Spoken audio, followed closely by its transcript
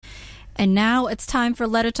And now it's time for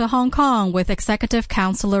Letter to Hong Kong with Executive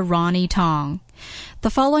Councillor Ronny Tong.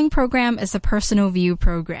 The following program is a personal view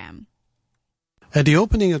program. At the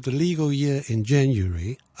opening of the legal year in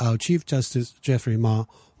January, our Chief Justice Geoffrey Ma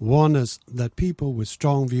warned us that people with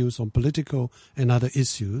strong views on political and other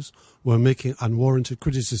issues were making unwarranted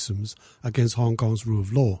criticisms against Hong Kong's rule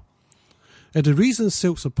of law. At the recent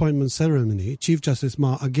Silk's appointment ceremony, Chief Justice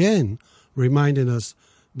Ma again reminded us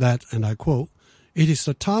that, and I quote, "It is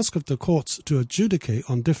the task of the courts to adjudicate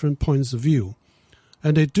on different points of view,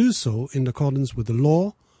 and they do so in accordance with the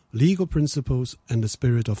law, legal principles, and the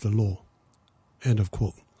spirit of the law." End of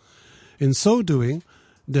quote. In so doing,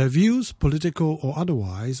 their views, political or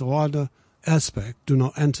otherwise, or other aspect, do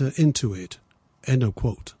not enter into it. End of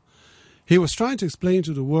quote. He was trying to explain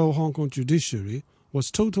to the world Hong Kong judiciary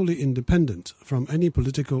was totally independent from any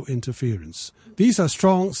political interference. These are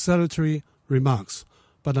strong, salutary remarks,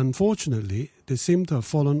 but unfortunately, they seem to have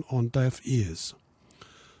fallen on deaf ears.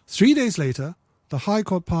 3 days later, the High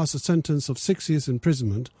Court passed a sentence of 6 years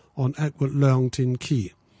imprisonment on Edward Leung Tin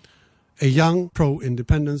Kee, a young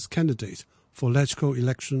pro-independence candidate for legislative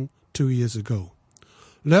election 2 years ago.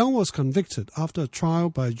 Leung was convicted after a trial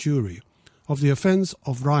by a jury of the offence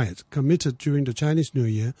of riot committed during the Chinese New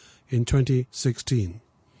Year in 2016.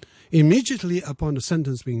 Immediately upon the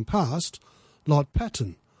sentence being passed, Lord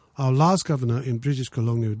Patten, our last governor in British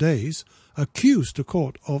colonial days, accused the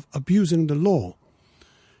court of abusing the law.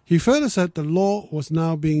 He further said the law was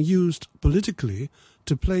now being used politically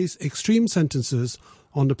to place extreme sentences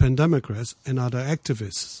on the Pan-Democrats and other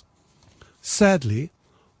activists. Sadly,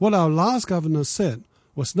 what our last governor said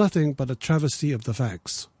was nothing but a travesty of the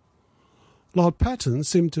facts. Lord Patten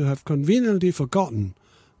seemed to have conveniently forgotten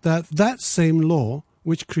that that same law,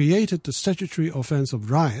 which created the statutory offence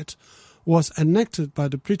of riot, was enacted by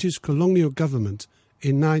the British colonial government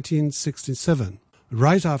in 1967,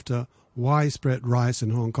 right after widespread riots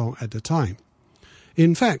in Hong Kong at the time.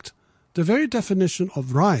 In fact, the very definition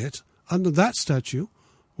of riot under that statute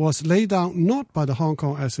was laid down not by the Hong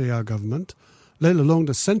Kong SAR government, let alone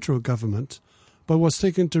the central government, but was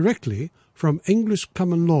taken directly from English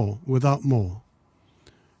common law without more.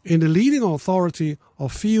 In the leading authority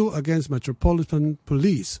of Field against Metropolitan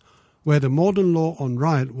Police, where the modern law on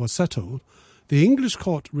riot was settled, the English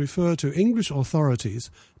court referred to English authorities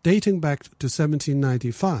dating back to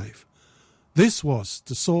 1795. This was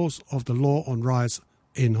the source of the law on riots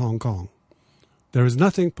in Hong Kong. There is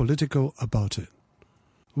nothing political about it.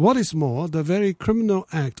 What is more, the very criminal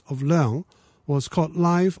act of Leung was caught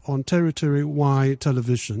live on territory-wide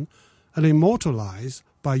television and immortalized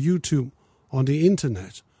by YouTube on the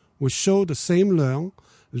internet, which showed the same Leung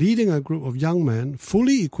leading a group of young men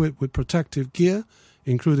fully equipped with protective gear,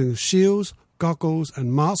 including shields, goggles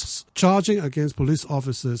and masks, charging against police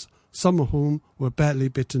officers, some of whom were badly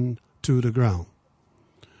bitten to the ground.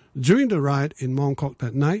 During the riot in Mong Kok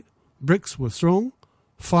that night, bricks were thrown,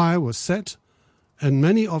 fire was set, and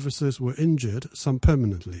many officers were injured, some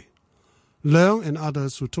permanently. Leung and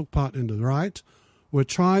others who took part in the riot were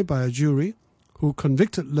tried by a jury who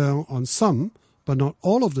convicted Leung on some, but not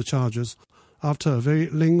all of the charges after a very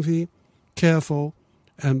lengthy, careful,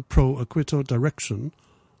 and pro-acquittal direction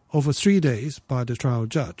over 3 days by the trial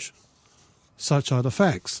judge. Such are the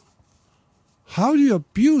facts. How do you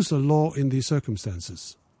abuse the law in these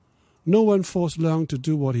circumstances? No one forced Leung to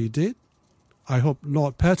do what he did. I hope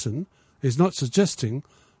Lord Patten is not suggesting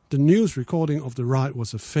the news recording of the riot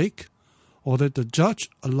was a fake, or that the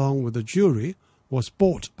judge, along with the jury, was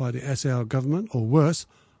bought by the SAR government, or worse,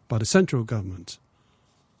 by the central government.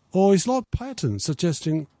 Or is Lord Patten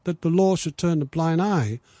suggesting that the law should turn a blind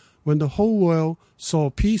eye when the whole world saw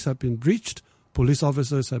peace had been breached, police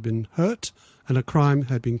officers had been hurt, and a crime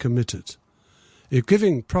had been committed? If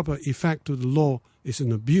giving proper effect to the law is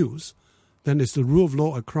an abuse, then is the rule of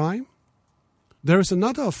law a crime? There is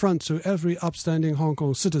another affront to every upstanding Hong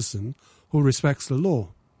Kong citizen who respects the law.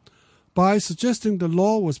 By suggesting the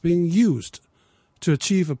law was being used to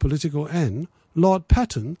achieve a political end, Lord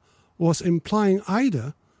Patten was implying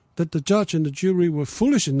either that the judge and the jury were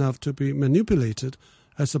foolish enough to be manipulated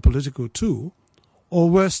as a political tool, or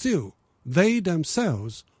worse still, they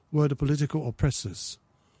themselves were the political oppressors.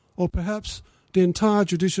 Or perhaps the entire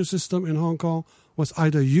judicial system in Hong Kong was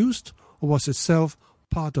either used or was itself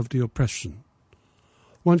part of the oppression.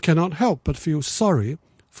 One cannot help but feel sorry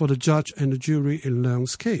for the judge and the jury in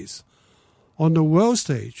Leung's case. On the world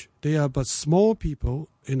stage, they are but small people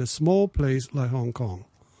in a small place like Hong Kong.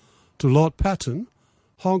 To Lord Patten,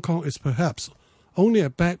 Hong Kong is perhaps only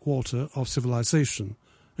a backwater of civilization,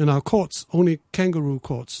 and our courts only kangaroo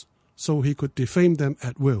courts, so he could defame them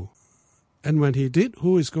at will. And when he did,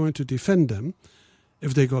 who is going to defend them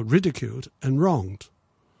if they got ridiculed and wronged?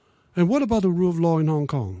 And what about the rule of law in Hong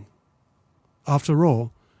Kong? After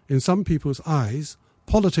all, in some people's eyes,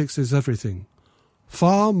 politics is everything,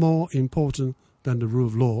 far more important than the rule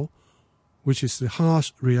of law, which is the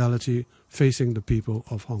harsh reality facing the people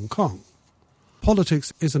of Hong Kong.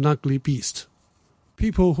 Politics is an ugly beast.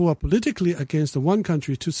 People who are politically against the one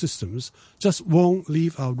country, two systems just won't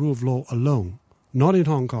leave our rule of law alone, not in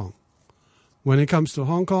Hong Kong. When it comes to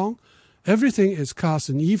Hong Kong, everything is cast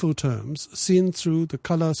in evil terms, seen through the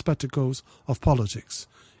colour spectacles of politics,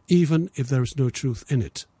 even if there is no truth in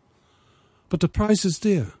it. But the price is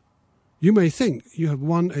dear. You may think you have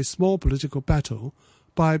won a small political battle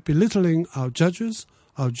by belittling our judges,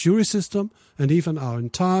 our jury system, and even our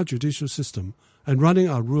entire judicial system, and running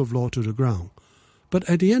our rule of law to the ground. But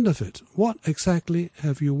at the end of it, what exactly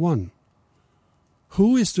have you won?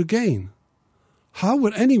 Who is to gain? How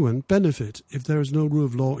would anyone benefit if there is no rule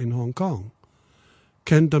of law in Hong Kong?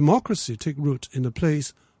 Can democracy take root in a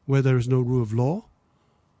place where there is no rule of law?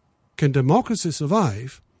 Can democracy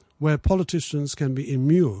survive where politicians can be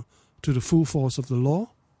immune to the full force of the law?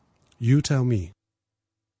 You tell me.